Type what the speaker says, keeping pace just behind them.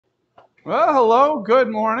Well, hello, good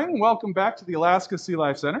morning. Welcome back to the Alaska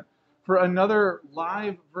SeaLife Center for another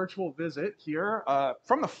live virtual visit here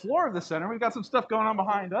from the floor of the center. We've got some stuff going on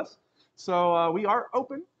behind us. So we are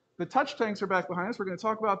open. The touch tanks are back behind us. We're going to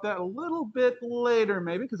talk about that a little bit later,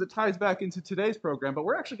 maybe, because it ties back into today's program. But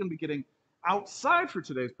we're actually going to be getting outside for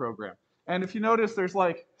today's program. And if you notice, there's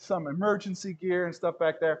like some emergency gear and stuff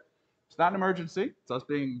back there. It's not an emergency. It's us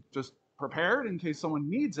being just prepared in case someone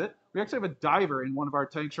needs it. We actually have a diver in one of our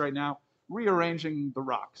tanks right now rearranging the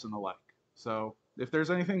rocks and the like. So if there's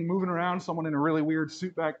anything moving around, someone in a really weird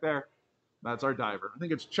suit back there, that's our diver. I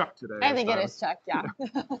think it's Chuck today. I think it is Chuck,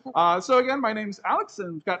 yeah. So again, my name's Alex,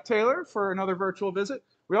 and we've got Taylor for another virtual visit.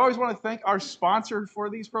 We always want to thank our sponsor for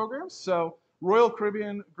these programs. So Royal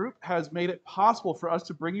Caribbean Group has made it possible for us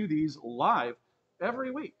to bring you these live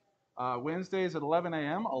every week, Wednesdays at 11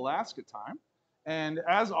 a.m. Alaska time. And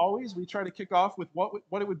as always, we try to kick off with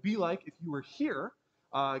what it would be like if you were here,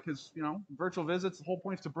 because virtual visits, the whole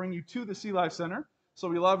point is to bring you to the SeaLife Center. So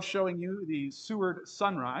we love showing you the Seward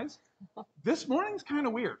sunrise. This morning's kind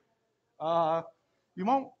of weird. You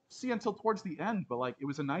won't see until towards the end, but like it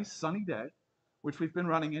was a nice sunny day, which we've been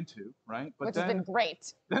running into, right? But Which has been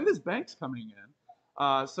great. Then this bank's coming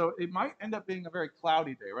in. So it might end up being a very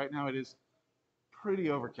cloudy day. Right now it is pretty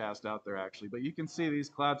overcast out there actually, but you can see these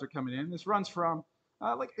clouds are coming in. This runs from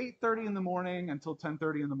like 8:30 in the morning until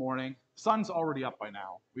 10:30 in the morning. Sun's already up by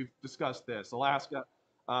now. We've discussed this. Alaska,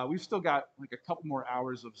 we've still got like a couple more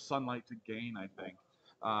hours of sunlight to gain, I think.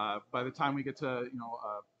 By the time we get to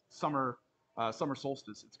summer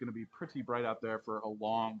solstice, it's going to be pretty bright out there for a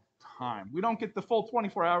long time. We don't get the full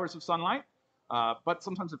 24 hours of sunlight, but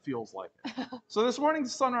sometimes it feels like it. So this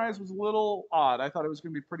morning's sunrise was a little odd. I thought it was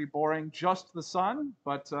going to be pretty boring, just the sun,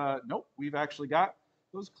 but nope, we've actually got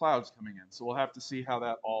those clouds coming in. So we'll have to see how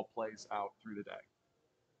that all plays out through the day.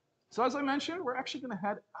 So as I mentioned, we're actually going to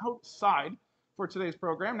head outside for today's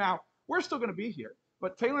program. Now, we're still going to be here,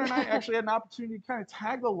 but Taylor and I actually had an opportunity to kind of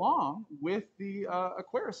tag along with the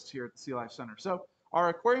aquarists here at the SeaLife Center. So our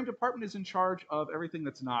aquarium department is in charge of everything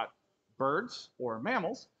that's not birds or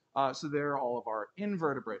mammals. So they're all of our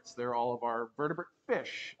invertebrates. They're all of our vertebrate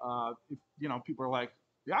fish. If, people are like,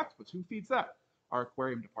 the octopus, who feeds that? Our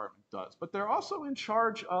aquarium department does. But they're also in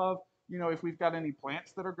charge of, if we've got any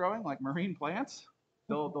plants that are growing, like marine plants,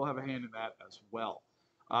 they'll have a hand in that as well.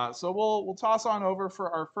 So we'll toss on over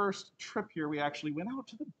for our first trip here. We actually went out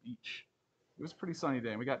to the beach. It was a pretty sunny day,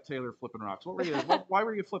 and we got Taylor flipping rocks. Why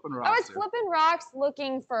were you flipping rocks? I was flipping rocks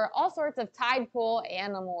looking for all sorts of tide pool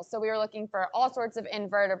animals. So we were looking for all sorts of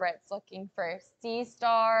invertebrates, looking for sea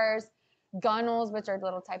stars, gunnels, which are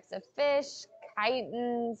little types of fish,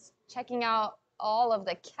 chitons, checking out all of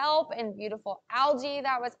the kelp and beautiful algae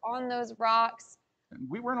that was on those rocks. And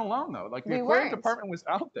we weren't alone, though. Like, the aquarium department was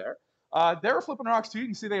out there. They were flipping rocks, too. You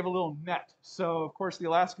can see they have a little net. So, of course, the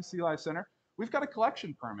Alaska SeaLife Center, we've got a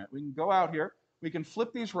collection permit. We can go out here. We can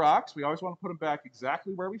flip these rocks. We always want to put them back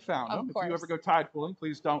exactly where we found them. If you ever go tide pooling,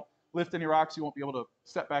 please don't lift any rocks. You won't be able to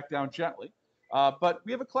step back down gently. But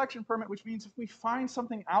we have a collection permit, which means if we find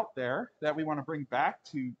something out there that we want to bring back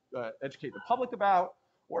to educate the public about,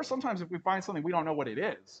 or sometimes if we find something we don't know what it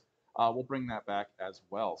is, we'll bring that back as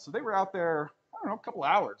well. So they were out there, I don't know, a couple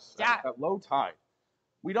hours at low tide.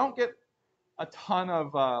 We don't get a ton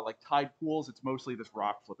of like tide pools. It's mostly this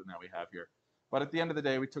rock flipping that we have here. But at the end of the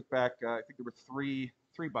day, we took back, I think there were three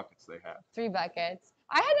buckets they had. 3 buckets.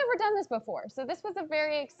 I had never done this before, so this was a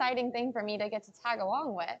very exciting thing for me to get to tag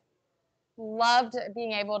along with. Loved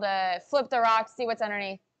being able to flip the rocks, see what's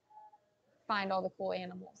underneath, find all the cool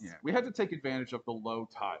animals. Yeah, we had to take advantage of the low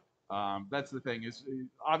tide. That's the thing is,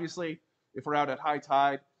 obviously, if we're out at high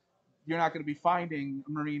tide, you're not going to be finding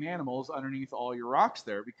marine animals underneath all your rocks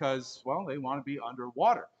there because, well, they want to be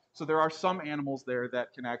underwater. So there are some animals there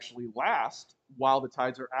that can actually last while the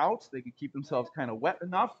tides are out. They can keep themselves kind of wet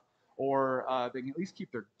enough, or they can at least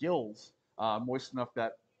keep their gills moist enough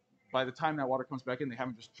that by the time that water comes back in, they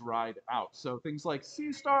haven't just dried out. So things like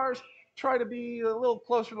sea stars try to be a little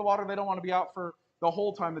closer to the water. They don't want to be out for the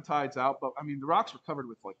whole time the tide's out. But I mean, the rocks were covered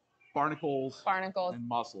with like barnacles and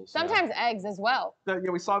mussels. Sometimes eggs as well.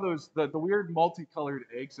 We saw those the weird multicolored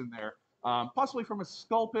eggs in there. Possibly from a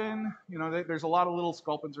sculpin. There's a lot of little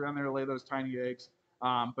sculpins around there to lay those tiny eggs,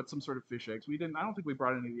 but some sort of fish eggs. I don't think we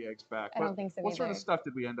brought any of the eggs back. I don't think so What sort of stuff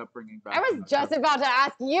did we end up bringing back? I was just about to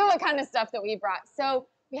ask you what kind of stuff that we brought. So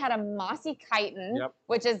we had a mossy chiton,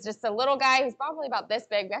 which is just a little guy who's probably about this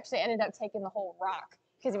big. We actually ended up taking the whole rock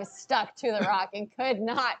because he was stuck to the rock and could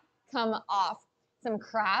not come off. Some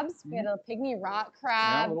crabs. We had a pygmy rock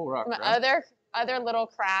crab. Little rock some crab. other little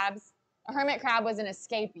crabs. A hermit crab was an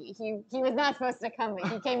escapee. He was not supposed to come, but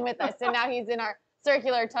he came with us, and now he's in our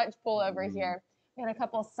circular touch pool over here. We had a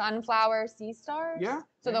couple sunflower sea stars. Yeah.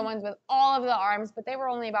 So the ones with all of the arms, but they were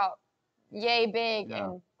only about yay big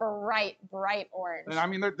and bright orange. And I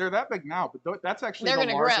mean, they're that big now, but that's actually they're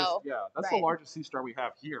the largest. Grow. Yeah, that's the largest sea star we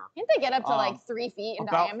have here. I think they get up to like 3 feet in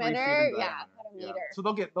about diameter. 3 feet in Yeah, diameter. about a meter. So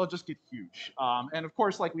they'll just get huge. And of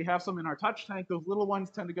course, like we have some in our touch tank. Those little ones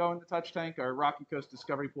tend to go in the touch tank, our Rocky Coast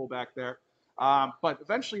Discovery Pool back there. But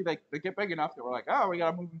eventually they get big enough that we're like, oh, we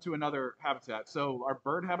got to move them to another habitat. So our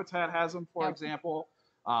bird habitat has them, for example.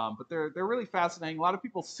 But they're really fascinating. A lot of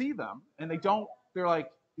people see them and they don't. They're like,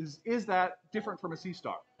 is that different from a sea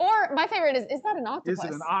star? Or my favorite is that an octopus? Is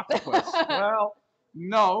it an octopus? Well,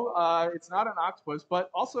 no, it's not an octopus, but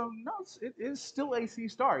also no, it is still a sea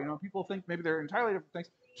star. You know, people think maybe they're entirely different things.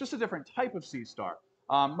 It's just a different type of sea star.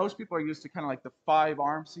 Most people are used to kind of like the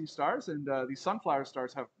 5-armed sea stars, and these sunflower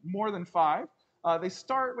stars have more than 5. They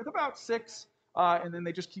start with about 6, and then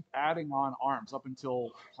they just keep adding on arms up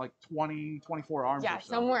until like 20, 24 arms. Yeah, or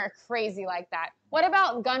so. somewhere crazy like that. What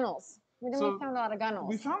about gunnels? We found a lot of gunnels.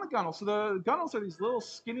 We found the gunnels. So the gunnels are these little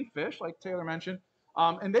skinny fish, like Taylor mentioned,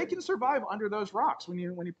 and they can survive under those rocks. When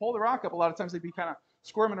you pull the rock up, a lot of times they'd be kind of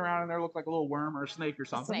squirming around, and they look like a little worm or a snake or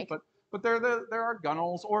something. But there are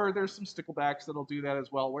gunnels, or there's some sticklebacks that'll do that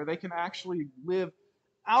as well, where they can actually live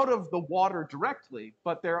out of the water directly,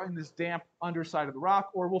 but they're in this damp underside of the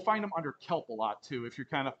rock. Or we'll find them under kelp a lot too. If you're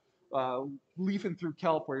kind of leafing through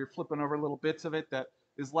kelp, where you're flipping over little bits of it that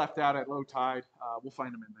is left out at low tide, we'll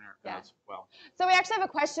find them in there as well. So we actually have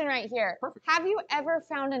a question right here. Perfect. Have you ever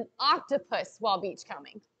found an octopus while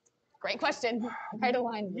beachcombing? Great question. Right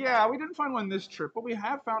aligned. Yeah, we didn't find one this trip, but we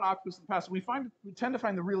have found octopus in the past. We tend to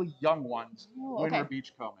find the really young ones when we're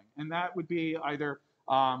beachcombing, and that would be either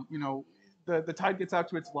the tide gets out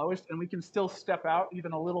to its lowest, and we can still step out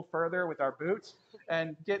even a little further with our boots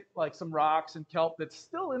and get like some rocks and kelp that's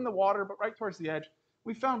still in the water, but right towards the edge.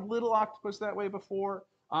 We found little octopus that way before.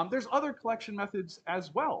 There's other collection methods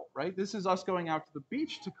as well, right? This is us going out to the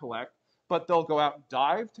beach to collect, but they'll go out and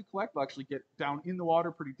dive to collect. They'll actually get down in the water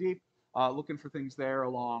pretty deep, looking for things there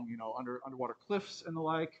along, underwater cliffs and the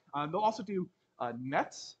like. They'll also do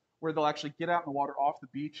nets, where they'll actually get out in the water off the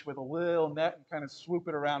beach with a little net and kind of swoop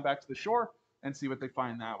it around back to the shore and see what they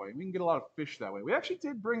find that way. We can get a lot of fish that way. We actually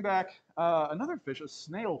did bring back another fish, a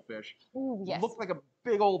snail fish. Ooh, yes. It looked like a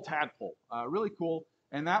big old tadpole. Really cool.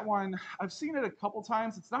 And that one, I've seen it a couple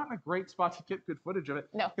times. It's not in a great spot to get good footage of it.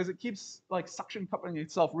 No. Because it keeps like suction cupping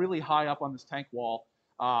itself really high up on this tank wall.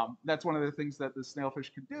 That's one of the things that the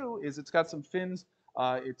snailfish can do, is it's got some fins.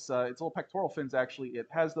 It's little pectoral fins, actually. It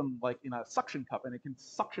has them like in a suction cup, and it can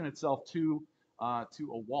suction itself to a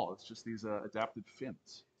wall. It's just these adapted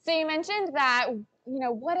fins. So you mentioned that,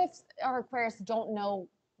 what if our aquarists don't know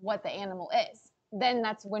what the animal is? Then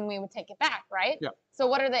that's when we would take it back, right? Yeah.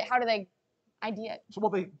 So how do they ID it? So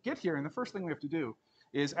they get here, and the first thing we have to do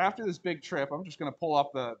is, after this big trip, I'm just going to pull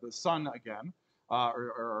up the sun again,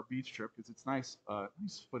 or our beach trip, because it's nice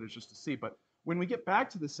footage just to see. But when we get back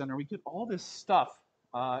to the center, we get all this stuff.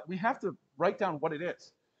 We have to write down what it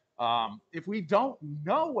is. If we don't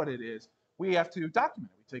know what it is, we have to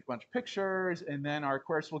document it. We take a bunch of pictures, and then our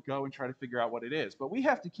aquarists will go and try to figure out what it is. But we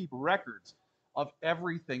have to keep records of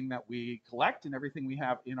everything that we collect and everything we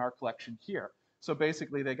have in our collection here. So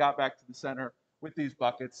basically, they got back to the center with these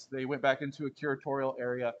buckets. They went back into a curatorial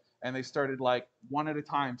area, and they started like one at a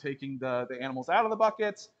time taking the animals out of the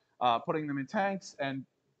buckets, putting them in tanks, and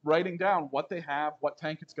writing down what they have, what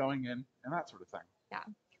tank it's going in, and that sort of thing. Yeah.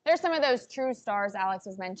 There's some of those true stars Alex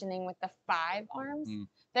was mentioning with the 5 arms.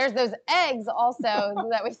 There's those eggs also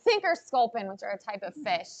that we think are sculpin, which are a type of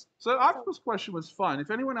fish. So the octopus question was fun. If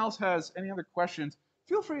anyone else has any other questions,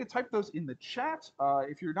 feel free to type those in the chat.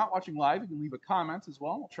 If you're not watching live, you can leave a comment as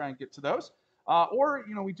well. We'll try and get to those. Or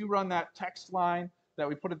we do run that text line that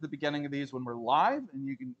we put at the beginning of these when we're live, and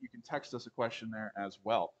you can text us a question there as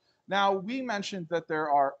well. Now, we mentioned that there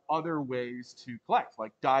are other ways to collect,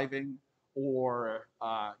 like diving, or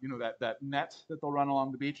that net that they'll run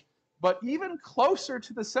along the beach. But even closer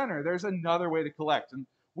to the center, there's another way to collect, and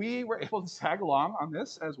we were able to tag along on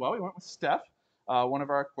this as well. We went with Steph, one of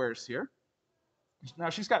our aquarists here. Now,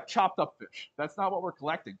 she's got chopped up fish. That's not what we're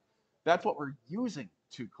collecting. That's what we're using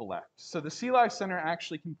to collect. So the SeaLife Center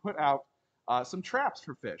actually can put out some traps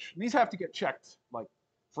for fish. And these have to get checked like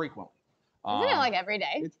frequently. Isn't it like every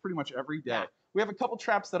day? It's pretty much every day. Yeah. We have a couple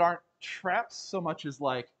traps that aren't traps so much as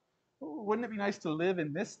like, wouldn't it be nice to live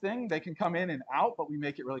in this thing? They can come in and out, but we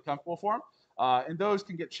make it really comfortable for them. And those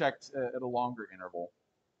can get checked at a longer interval.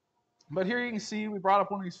 But here you can see we brought up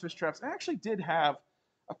one of these fish traps. I actually did have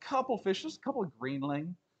a couple fish, just a couple of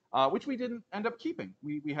greenling, which we didn't end up keeping.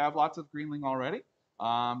 We have lots of greenling already.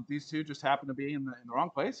 These two just happen to be in the wrong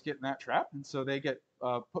place, get in that trap, and so they get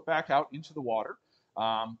put back out into the water.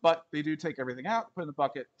 But they do take everything out, put it in the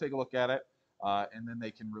bucket, take a look at it, and then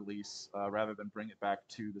they can release rather than bring it back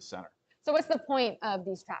to the center. So what's the point of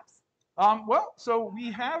these traps? Well, so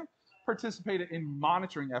we have participated in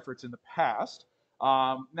monitoring efforts in the past.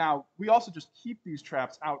 Now, we also just keep these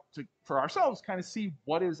traps out for ourselves, kind of see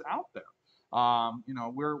what is out there.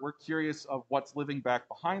 We're curious of what's living back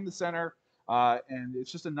behind the center, and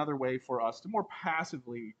it's just another way for us to more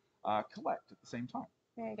passively collect at the same time.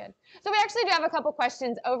 Very good. So we actually do have a couple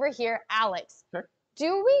questions over here. Alex, okay.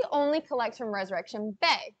 Do we only collect from Resurrection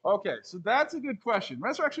Bay? Okay, so that's a good question.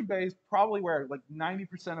 Resurrection Bay is probably where like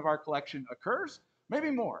 90% of our collection occurs, maybe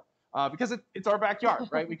more, because it's our backyard,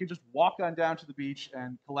 right? We could just walk on down to the beach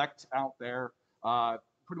and collect out there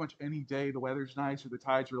pretty much any day the weather's nice or the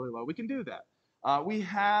tide's really low. We can do that. We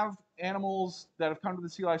have animals that have come to the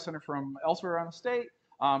SeaLife Center from elsewhere around the state.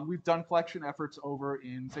 We've done collection efforts over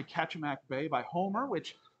in, say, Kachemak Bay by Homer,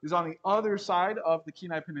 which is on the other side of the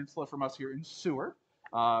Kenai Peninsula from us here in Seward.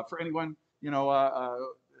 For anyone,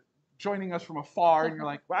 joining us from afar and you're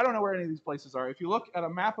like, well, I don't know where any of these places are. If you look at a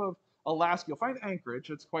map of Alaska, you'll find Anchorage.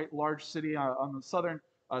 It's quite a large city on the southern,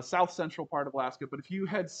 south central part of Alaska. But if you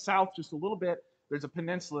head south just a little bit, there's a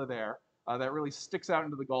peninsula there that really sticks out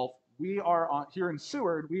into the Gulf. We are here in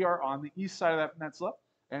Seward. We are on the east side of that peninsula.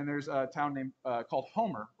 And there's a town named called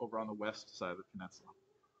Homer over on the west side of the peninsula.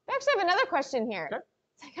 I actually have another question here. Okay.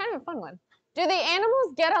 It's kind of a fun one. Do the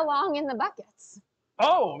animals get along in the buckets?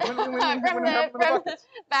 Oh, back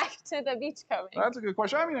to the beach combing. That's a good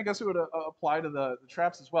question. I mean, I guess it would apply to the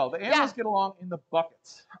traps as well. The animals get along in the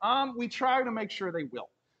buckets. We try to make sure they will.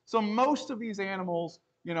 So most of these animals,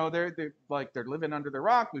 they're living under the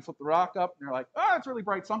rock. We flip the rock up, and they're like, oh, it's really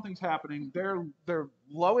bright. Something's happening. Their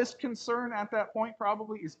lowest concern at that point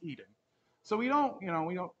probably is eating. So we don't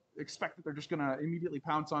expect that they're just going to immediately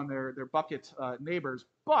pounce on their bucket neighbors,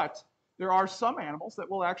 but there are some animals that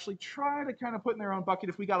will actually try to kind of put in their own bucket.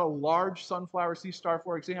 If we got a large sunflower sea star,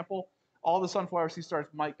 for example, all the sunflower sea stars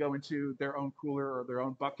might go into their own cooler or their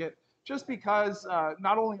own bucket, just because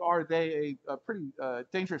not only are they a pretty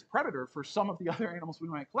dangerous predator for some of the other animals we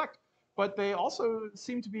might collect, but they also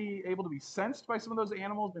seem to be able to be sensed by some of those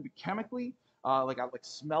animals, maybe chemically, like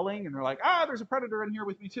smelling, and they're like, there's a predator in here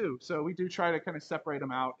with me too. So we do try to kind of separate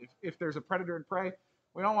them out. If there's a predator and prey,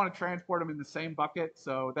 we don't want to transport them in the same bucket.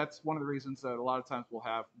 So that's one of the reasons that a lot of times we'll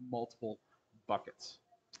have multiple buckets.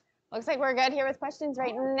 Looks like we're good here with questions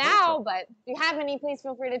right now, but if you have any, please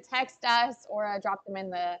feel free to text us or drop them in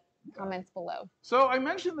the comments below. So I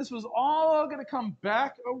mentioned this was all going to come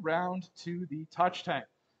back around to the touch tank.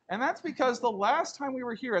 And that's because the last time we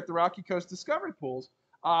were here at the Rocky Coast Discovery Pools,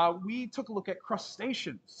 we took a look at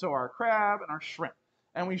crustaceans, so our crab and our shrimp.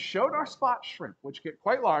 And we showed our spot shrimp, which get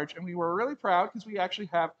quite large, and we were really proud because we actually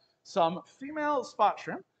have some female spot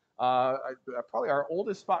shrimp, probably our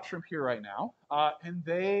oldest spot shrimp here right now, and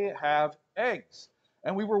they have eggs.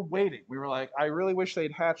 And we were waiting. We were like, I really wish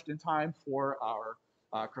they'd hatched in time for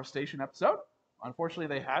our crustacean episode. Unfortunately,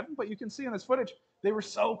 they hadn't, but you can see in this footage, they were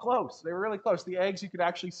so close. They were really close. The eggs, you could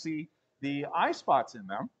actually see the eye spots in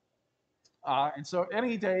them. And so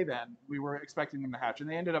any day then, we were expecting them to hatch. And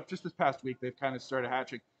they ended up, just this past week, they've kind of started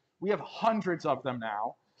hatching. We have hundreds of them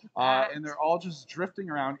now, and they're all just drifting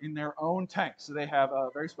around in their own tank. So they have a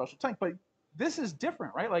very special tank. But this is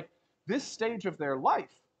different, right? Like this stage of their life,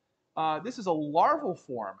 this is a larval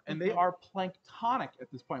form, and they are planktonic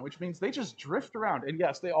at this point, which means they just drift around. And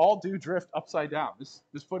yes, they all do drift upside down. This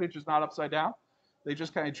footage is not upside down. They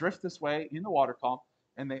just kind of drift this way in the water column.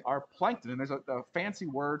 And they are plankton, and there's a fancy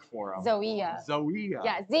word for them. Zoea. Zoea.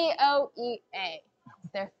 Yeah, Z-O-E-A.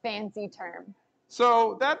 It's their fancy term.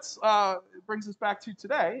 So that's brings us back to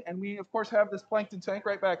today, and we, of course, have this plankton tank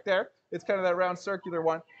right back there. It's kind of that round circular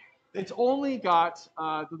one. It's only got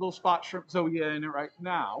the little spot shrimp Zoea in it right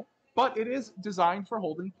now, but it is designed for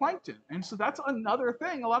holding plankton. And so that's another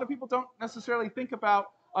thing. A lot of people don't necessarily think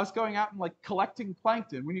about us going out and collecting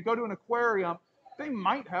plankton. When you go to an aquarium, they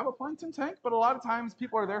might have a plankton tank, but a lot of times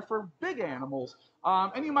people are there for big animals.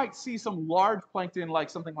 And you might see some large plankton, like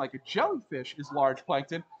something like a jellyfish is large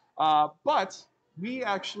plankton, but we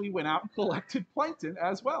actually went out and collected plankton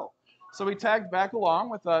as well. So we tagged back along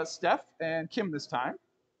with Steph and Kim this time,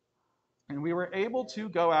 and we were able to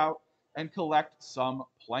go out and collect some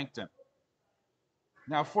plankton.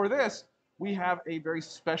 Now for this, we have a very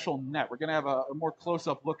special net. We're going to have a more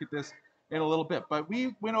close-up look at this in a little bit, but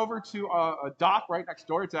we went over to a dock right next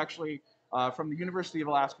door. It's actually from the University of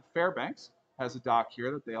Alaska Fairbanks, has a dock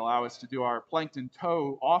here that they allow us to do our plankton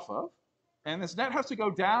tow off of. And this net has to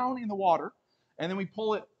go down in the water, and then we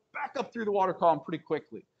pull it back up through the water column pretty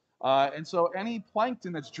quickly. And so any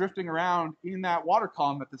plankton that's drifting around in that water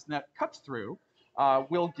column that this net cuts through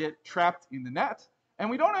will get trapped in the net. And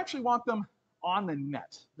we don't actually want them on the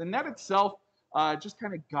net. The net itself just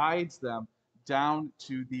kind of guides them down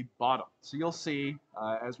to the bottom. So you'll see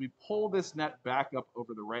as we pull this net back up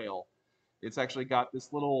over the rail, it's actually got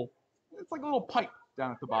this little, it's like a little pipe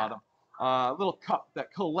down at the bottom, a little cup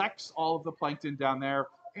that collects all of the plankton down there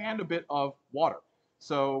and a bit of water.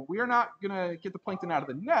 So we are not going to get the plankton out of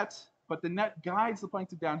the net, but the net guides the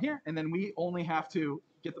plankton down here, and then we only have to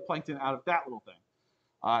get the plankton out of that little thing.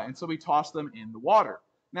 And so we toss them in the water.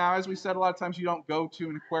 Now, as we said, a lot of times you don't go to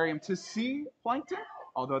an aquarium to see plankton,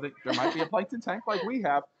 although there might be a plankton tank like we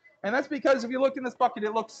have. And that's because if you look in this bucket,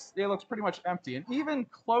 it looks pretty much empty. And even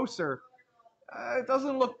closer, it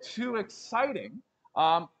doesn't look too exciting.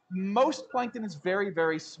 Most plankton is very,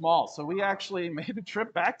 very small. So we actually made a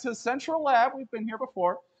trip back to Central Lab. We've been here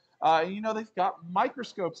before. You know, they've got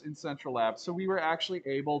microscopes in Central Lab. So we were actually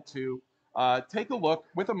able to take a look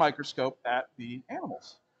with a microscope at the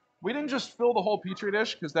animals. We didn't just fill the whole petri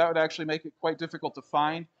dish because that would actually make it quite difficult to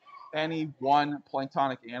find any one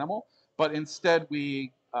planktonic animal. But instead,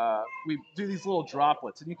 we do these little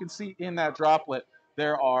droplets. And you can see in that droplet,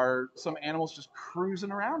 there are some animals just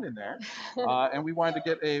cruising around in there. And we wanted to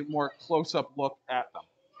get a more close-up look at them.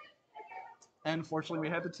 And fortunately,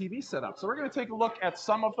 we had the TV set up. So we're going to take a look at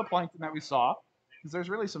some of the plankton that we saw, because there's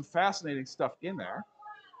really some fascinating stuff in there.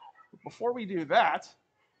 But before we do that,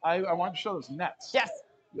 I wanted to show those nets. Yes.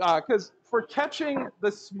 Because for catching the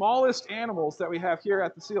smallest animals that we have here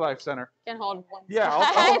at the SeaLife Center. Can hold one. Yeah,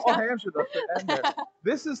 I'll hand you the end there.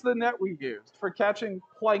 This is the net we used for catching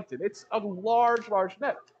plankton. It's a large, large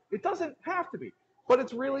net. It doesn't have to be, but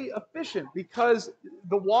it's really efficient because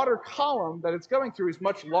the water column that it's going through is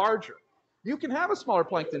much larger. You can have a smaller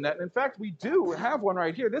plankton net. And in fact, we do have one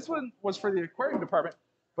right here. This one was for the aquarium department,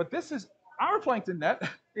 but this is our plankton net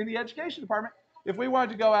in the education department. If we wanted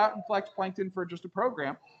to go out and collect plankton for just a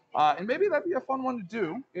program, and maybe that'd be a fun one to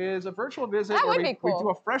do, is a virtual visit that where would be cool. we do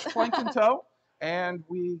a fresh plankton tow, and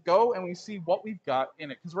we go and we see what we've got in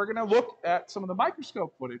it. Because we're going to look at some of the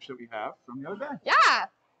microscope footage that we have from the other day. Yeah,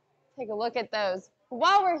 take a look at those.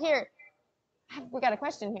 While we're here, we got a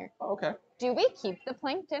question here. Oh, okay. Do we keep the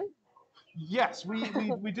plankton? Yes, we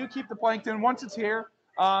do keep the plankton once it's here,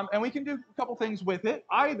 and we can do a couple things with it.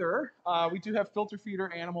 Either we do have filter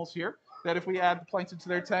feeder animals here, that if we add the plankton to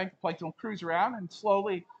their tank, the plankton will cruise around and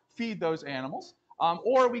slowly feed those animals.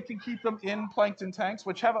 Or we can keep them in plankton tanks,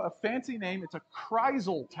 which have a fancy name. It's a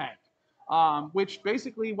chrysal tank, which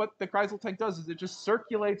basically what the chrysal tank does is it just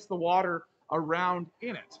circulates the water around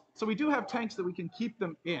in it. So we do have tanks that we can keep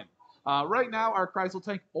them in. Right now, our chrysal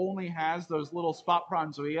tank only has those little spot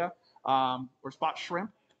pronzoia or spot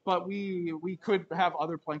shrimp, but we could have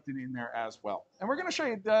other plankton in there as well. And we're going to show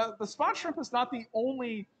you the spot shrimp is not the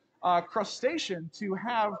only crustacean to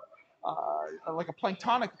have like a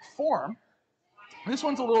planktonic form. This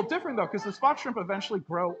one's a little different though, because the spot shrimp eventually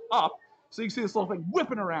grow up. So you can see this little thing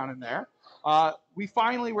whipping around in there. We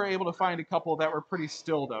finally were able to find a couple that were pretty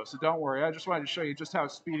still though, so don't worry. I just wanted to show you just how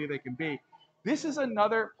speedy they can be. This is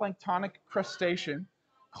another planktonic crustacean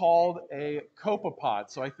called a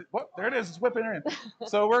copepod. So there it is, it's whipping in.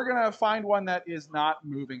 So we're gonna find one that is not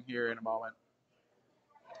moving here in a moment.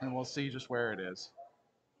 And we'll see just where it is.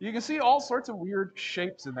 You can see all sorts of weird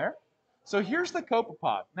shapes in there. So here's the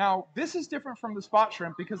copepod. Now, this is different from the spot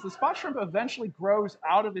shrimp because the spot shrimp eventually grows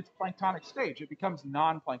out of its planktonic stage. It becomes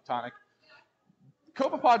non-planktonic.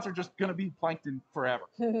 Copepods are just going to be plankton forever.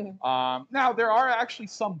 Now, there are actually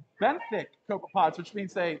some benthic copepods, which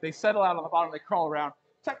means they settle out on the bottom, they crawl around.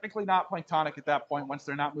 Technically not planktonic at that point once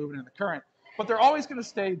they're not moving in the current, but they're always going to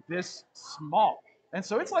stay this small. And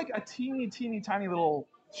so it's like a teeny, teeny, tiny little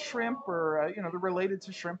shrimp, or they're related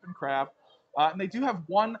to shrimp and crab, and they do have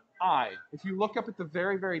one eye. If you look up at the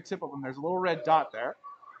very, very tip of them, there's a little red dot there,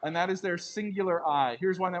 and that is their singular eye.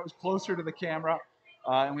 Here's one that was closer to the camera,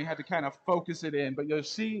 and we had to kind of focus it in, but you'll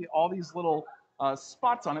see all these little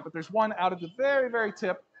spots on it, but there's one out at the very, very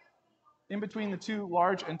tip in between the two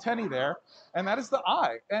large antennae there, and that is the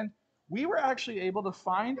eye. And we were actually able to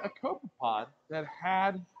find a copepod that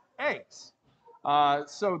had eggs.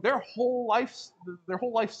 So their whole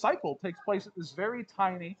life cycle takes place at this very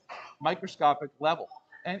tiny microscopic level.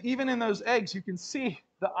 And even in those eggs, you can see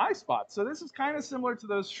the eye spots. So this is kind of similar to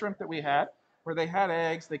those shrimp that we had, where they had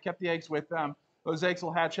eggs, they kept the eggs with them. Those eggs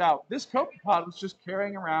will hatch out. This copepod was just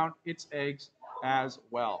carrying around its eggs as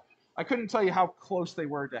well. I couldn't tell you how close they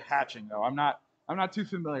were to hatching, though. I'm not too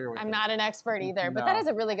familiar with it. I'm not an expert either, but that is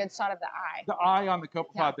a really good shot of the eye. The eye on the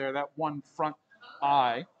copepod there, that one front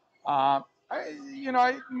eye.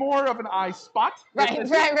 more of an eye spot. Right,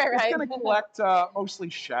 It's right. going to collect mostly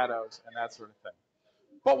shadows and that sort of thing.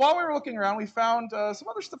 But while we were looking around, we found some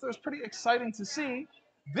other stuff that was pretty exciting to see.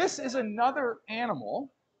 This is another animal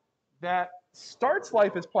that starts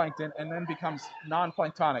life as plankton and then becomes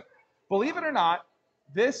non-planktonic. Believe it or not,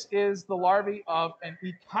 this is the larvae of an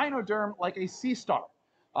echinoderm like a sea star.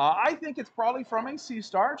 I think it's probably from a sea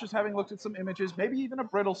star, just having looked at some images, maybe even a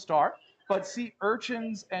brittle star. But sea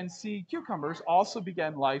urchins and sea cucumbers also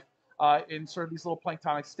began life in sort of these little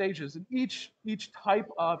planktonic stages. And each type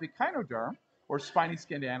of echinoderm, or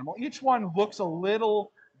spiny-skinned animal, each one looks a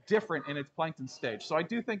little different in its plankton stage. So I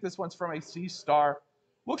do think this one's from a sea star.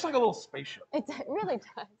 Looks like a little spaceship. It really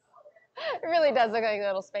does. It really does look like a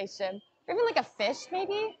little spaceship. Or even like a fish,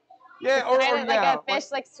 maybe? Yeah, or Like yeah, a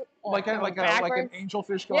fish, like an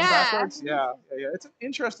angelfish going backwards. Yeah. It's an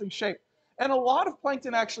interesting shape. And a lot of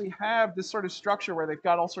plankton actually have this sort of structure where they've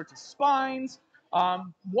got all sorts of spines.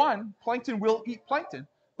 One, plankton will eat plankton,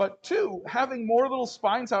 but two, having more little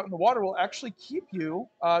spines out in the water will actually keep you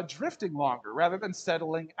drifting longer rather than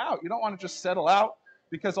settling out. You don't want to just settle out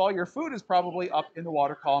because all your food is probably up in the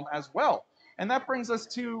water column as well. And that brings us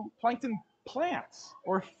to plankton plants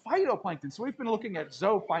or phytoplankton. So we've been looking at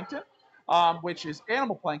zooplankton, which is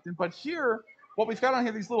animal plankton, but here, what we've got on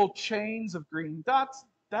here, these little chains of green dots,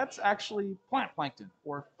 that's actually plant plankton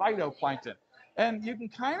or phytoplankton. And you can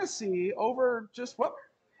kind of see over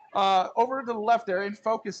over to the left there in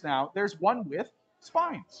focus now, there's one with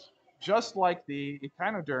spines, just like the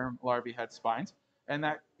echinoderm larvae had spines, and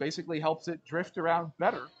that basically helps it drift around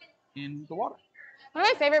better in the water. One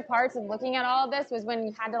of my favorite parts of looking at all of this was when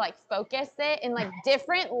you had to like focus it in like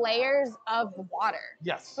different layers of the water.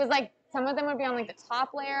 Yes. It was like some of them would be on like the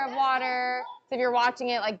top layer of water. So if you're watching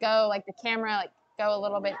it like go, like the camera like go a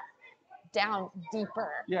little bit down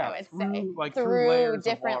deeper, yeah, I would say. Through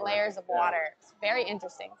different layers of water. It's very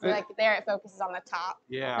interesting. So like there it focuses on the top.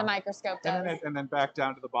 Yeah. The microscope does. And then back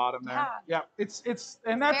down to the bottom there. Yeah. It's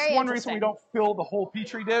and that's one reason we don't fill the whole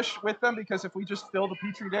petri dish with them, because if we just fill the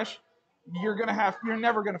petri dish, you're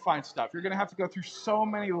never gonna find stuff. You're gonna have to go through so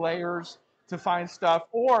many layers to find stuff.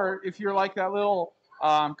 Or if you're like that little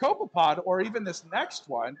copepod, or even this next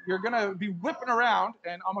one, you're gonna be whipping around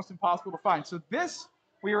and almost impossible to find. So this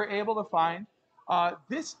we were able to find.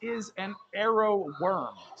 This is an arrow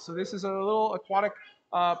worm. So this is a little aquatic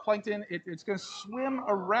plankton. It's going to swim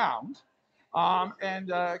around and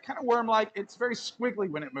kind of worm-like. It's very squiggly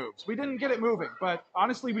when it moves. We didn't get it moving, but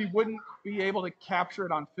honestly, we wouldn't be able to capture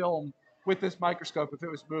it on film with this microscope if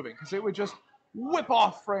it was moving, because it would just whip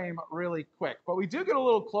off frame really quick. But we do get a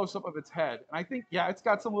little close-up of its head. And I think, yeah, it's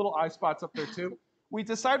got some little eye spots up there too. We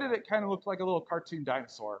decided it kind of looked like a little cartoon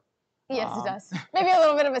dinosaur. Yes, it does. Maybe a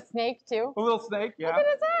little bit of a snake too. A little snake, yeah. Look at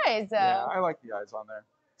its eyes. Yeah, I like the eyes on there.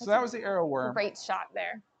 So that was the arrow worm. Great shot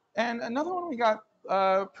there. And another one we got,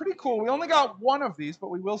 pretty cool. We only got one of these, but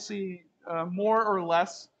we will see more or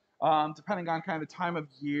less, depending on kind of the time of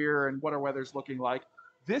year and what our weather's looking like.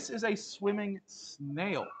 This is a swimming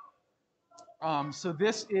snail. So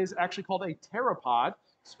this is actually called a pteropod,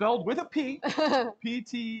 spelled with a P,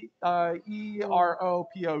 P-T-E-R-O-P-O-D,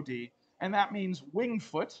 and that means wing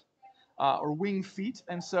foot. Or wing feet.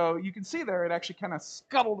 And so you can see there, it actually kind of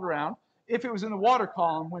scuttled around. If it was in the water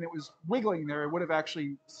column, when it was wiggling there, it would have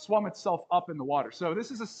actually swum itself up in the water. So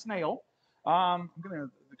this is a snail. I'm going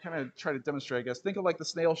to kind of try to demonstrate, I guess. Think of like the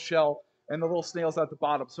snail shell and the little snails at the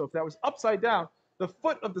bottom. So if that was upside down, the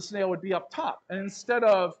foot of the snail would be up top. And instead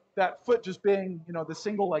of that foot just being, the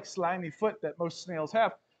single like slimy foot that most snails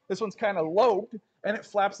have, this one's kind of lobed, and it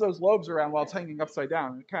flaps those lobes around while it's hanging upside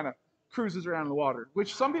down. And it kind of cruises around in the water,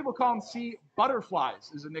 which some people call them sea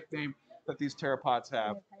butterflies, is a nickname that these pteropods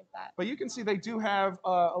have. But you can see they do have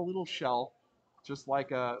a little shell, just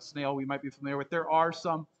like a snail we might be familiar with. There are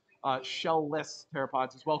some shell-less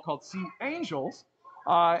pteropods as well called sea angels,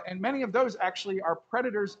 and many of those actually are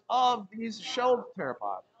predators of these shelled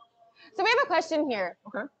pteropods. So we have a question here.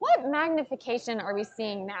 Okay. What magnification are we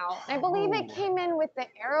seeing now? I believe it came in with the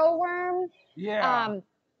arrow worm. Yeah.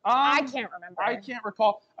 I can't remember. I can't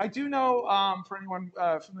recall. I do know, for anyone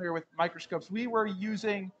familiar with microscopes, we were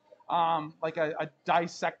using like a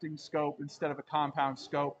dissecting scope instead of a compound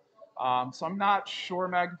scope. So I'm not sure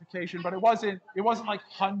magnification, but it wasn't like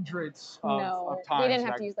hundreds of times. We didn't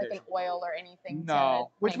have to use like an oil or anything. No,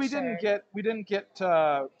 which we didn't get. We didn't get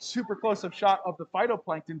super close-up shot of the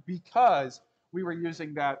phytoplankton because we were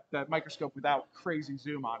using that microscope without crazy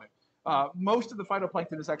zoom on it. Most of the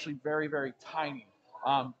phytoplankton is actually very, very tiny.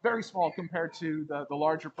 Very small compared to the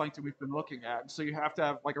larger plankton we've been looking at. So you have to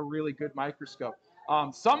have like a really good microscope.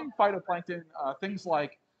 Some phytoplankton, things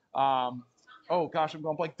like oh gosh, I'm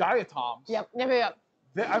going blank, diatoms. Yep.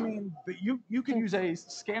 I mean, you can use a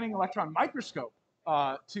scanning electron microscope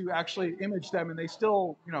to actually image them, and they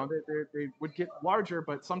still, you know, they would get larger,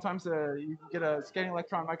 but sometimes you can get a scanning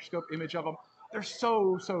electron microscope image of them. They're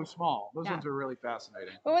so small. Those ones are really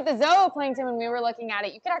fascinating. But with the zooplankton, when we were looking at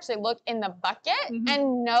it, you could actually look in the bucket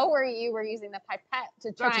and know where you were using the pipette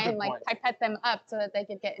to try and like pipette them up so that they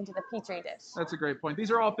could get into the petri dish. That's a great point.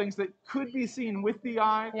 These are all things that could be seen with the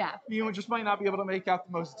eye. Yeah. You just might not be able to make out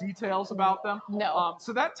the most details about them. No.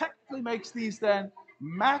 So that technically makes these then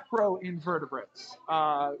macro invertebrates.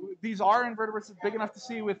 These are invertebrates big enough to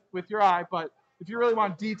see with your eye, but if you really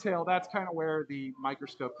want detail, that's kind of where the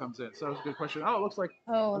microscope comes in. So that was a good question. Oh, it looks like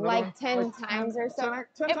like 10 times or so.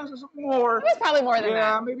 10 times or more. It was probably more than that.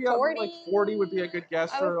 Yeah, maybe 40? Like 40 would be a good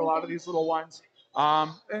guess for a lot of these little ones.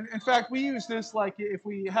 And in fact, we use this like if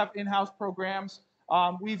we have in-house programs.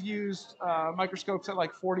 We've used microscopes at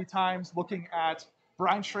like 40 times looking at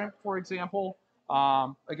brine shrimp, for example.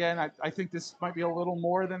 Again, I think this might be a little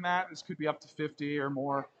more than that. This could be up to 50 or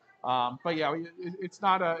more. But yeah, it's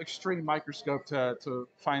not an extreme microscope to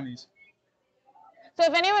find these. So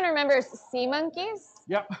if anyone remembers sea monkeys,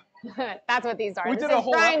 yep, that's what these are. We did a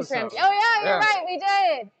whole brine episode. shrimp. Oh yeah, you're right, we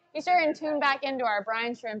did. Be sure and tune back into our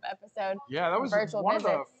brine shrimp episode. Yeah, that was one of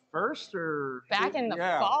the first or back in the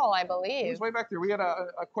fall, I believe. It was way back there. We had a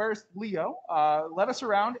Aquarist Leo led us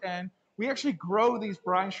around, and we actually grow these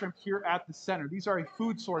brine shrimp here at the center. These are a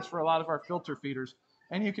food source for a lot of our filter feeders.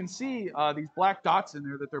 And you can see these black dots in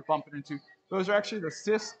there that they're bumping into. Those are actually the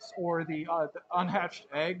cysts or the unhatched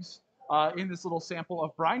eggs in this little sample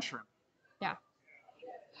of brine shrimp. Yeah.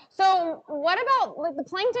 So what about like the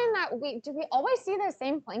plankton do we always see the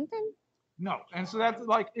same plankton? No. And so that's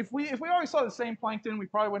like, if we always saw the same plankton, we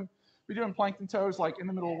probably wouldn't be doing plankton tows like in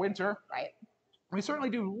the middle of winter. Right. We certainly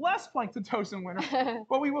do less plankton tows in winter,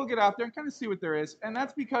 but we will get out there and kind of see what there is. And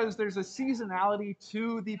that's because there's a seasonality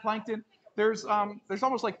to the plankton. There's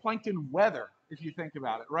almost like plankton weather, if you think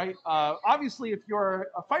about it, right? Obviously, if you're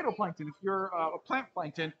a phytoplankton, if you're a plant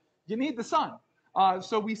plankton, you need the sun.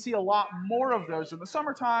 So we see a lot more of those in the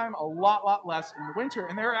summertime, a lot less in the winter.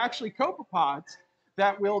 And there are actually copepods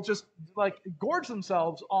that will just like gorge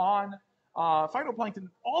themselves on phytoplankton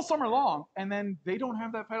all summer long, and then they don't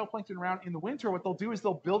have that phytoplankton around in the winter. What they'll do is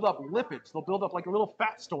they'll build up lipids. They'll build up like a little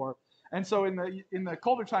fat store. And so in the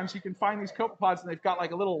colder times, you can find these copepods, and they've got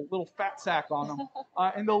like a little fat sack on them,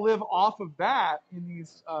 and they'll live off of that in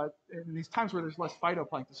these times where there's less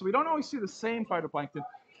phytoplankton. So we don't always see the same phytoplankton,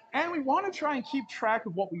 and we want to try and keep track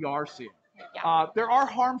of what we are seeing. Yeah. There are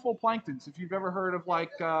harmful planktons. If you've ever heard of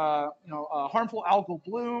like harmful algal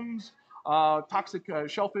blooms, toxic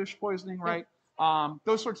shellfish poisoning, right?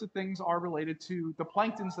 Those sorts of things are related to the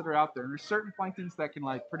planktons that are out there. And there's certain planktons that can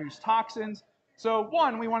like produce toxins. So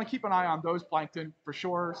one, we want to keep an eye on those plankton for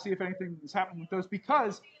sure, see if anything is happening with those,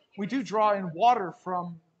 because we do draw in water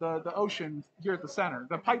from the ocean here at the center.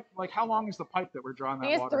 The pipe, like how long is the pipe that we're drawing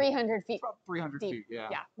that water? It's 300 feet. It's about 300 feet, yeah.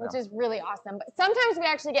 Yeah, which is really awesome. But sometimes we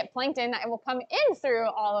actually get plankton that will come in through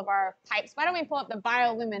all of our pipes. Why don't we pull up the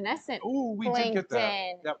bioluminescent we plankton? did get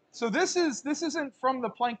that. Yep. So this isn't from the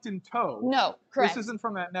plankton toe. No, correct. This isn't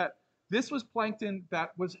from that net. This was plankton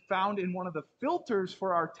that was found in one of the filters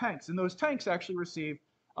for our tanks. And those tanks actually receive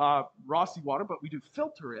raw seawater, but we do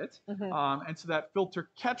filter it. And so that filter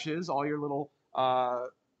catches all your little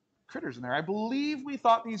critters in there. I believe we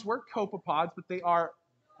thought these were copepods, but they are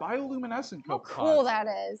bioluminescent copepods. How cool that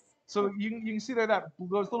is. So you can see there that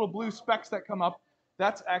those little blue specks that come up,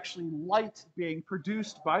 that's actually light being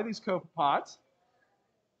produced by these copepods.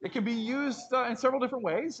 It can be used in several different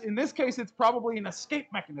ways. In this case, it's probably an escape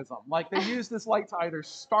mechanism. Like they use this light to either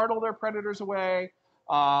startle their predators away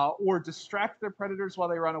or distract their predators while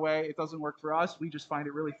they run away. It doesn't work for us. We just find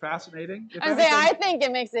it really fascinating. I think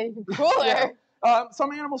it makes it even cooler.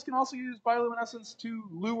 Some animals can also use bioluminescence to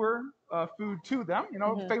lure food to them. You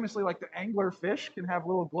know, famously like the angler fish can have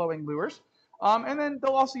little glowing lures. And then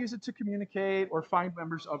they'll also use it to communicate or find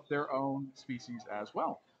members of their own species as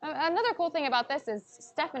well. Another cool thing about this is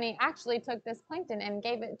Stephanie actually took this plankton and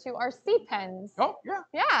gave it to our sea pens. Oh, yeah.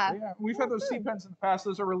 Yeah. We've had those sea pens in the past.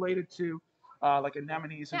 Those are related to like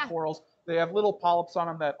anemones and corals. They have little polyps on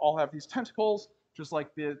them that all have these tentacles, just like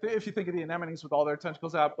if you think of the anemones with all their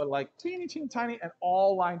tentacles out, but like teeny tiny and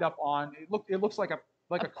all lined up on. It looks like a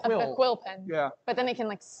quill. A quill pen. Yeah. But then it can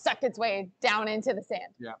like suck its way down into the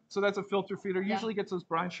sand. Yeah. So that's a filter feeder. Usually gets those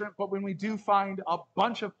brine shrimp, but when we do find a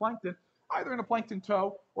bunch of plankton, either in a plankton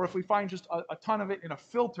tow or if we find just a ton of it in a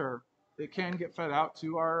filter, it can get fed out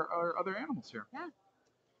to our other animals here. Yeah.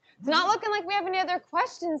 It's not looking like we have any other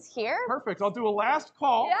questions here. Perfect. I'll do a last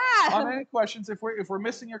call on any questions. If we're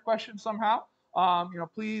missing your question somehow,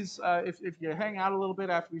 Please, if you hang out a little bit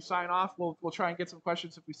after we sign off, we'll try and get some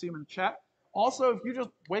questions if we see them in the chat. Also, if you just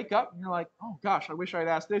wake up and you're like, oh gosh, I wish I'd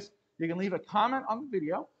asked this, you can leave a comment on the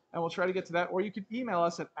video and we'll try to get to that. Or you can email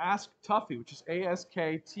us at asktuffy, which is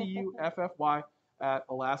ASKTUFFY at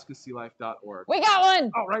alaskasealife.org. We got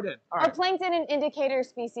one. Oh, right in. All Are right. plankton an indicator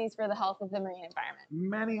species for the health of the marine environment?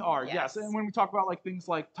 Many are, yes. And when we talk about like things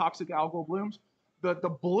like toxic algal blooms, the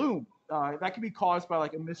bloom that can be caused by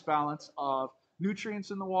like a misbalance of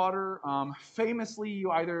nutrients in the water. Famously,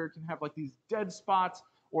 you either can have like these dead spots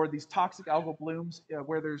or these toxic algal blooms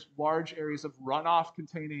where there's large areas of runoff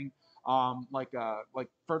containing like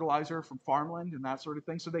fertilizer from farmland and that sort of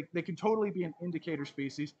thing. So they can totally be an indicator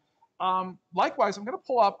species. Likewise, I'm going to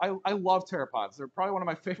pull up, I love pteropods. They're probably one of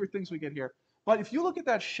my favorite things we get here. But if you look at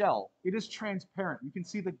that shell, it is transparent. You can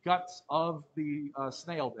see the guts of the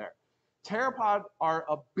snail there. Pteropod are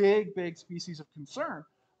a big, big species of concern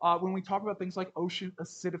when we talk about things like ocean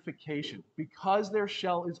acidification. Because their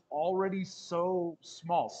shell is already so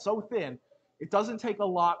small, so thin, it doesn't take a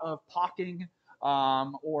lot of pocking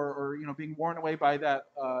or being worn away by that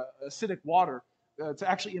acidic water to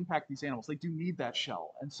actually impact these animals. They do need that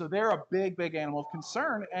shell. And so they're a big, big animal of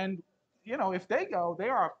concern. And if they go, they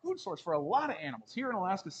are a food source for a lot of animals. Here in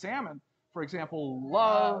Alaska, salmon, for example,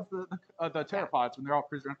 love the pteropods when they're all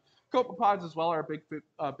cruising around. Copepods as well are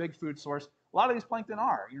a big food source. A lot of these plankton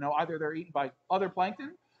are, either they're eaten by other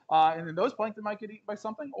plankton, and then those plankton might get eaten by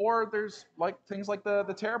something, or there's like things like the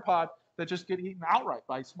pteropod that just get eaten outright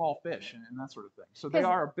by small fish and that sort of thing. So they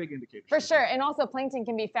are a big indicator. For sure. And also plankton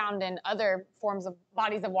can be found in other forms of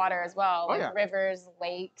bodies of water as well, like rivers,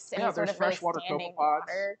 lakes, any sort of freshwater standing copepods.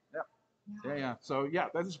 water. Yeah. So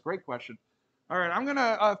that is a great question. All right, I'm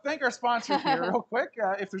gonna thank our sponsor here real quick.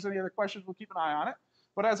 If there's any other questions, we'll keep an eye on it.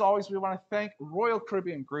 But as always, we want to thank Royal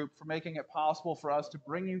Caribbean Group for making it possible for us to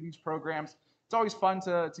bring you these programs. It's always fun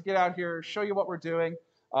to get out here, show you what we're doing,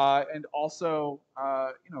 and also,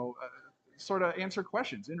 sort of answer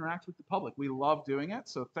questions, interact with the public. We love doing it.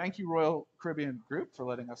 So thank you, Royal Caribbean Group, for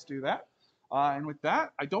letting us do that. And with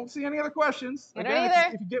that, I don't see any other questions. Again,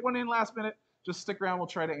 if you get one in last minute, just stick around. We'll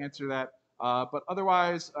try to answer that. But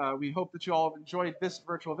otherwise, we hope that you all have enjoyed this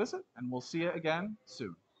virtual visit, and we'll see you again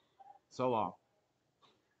soon. So long.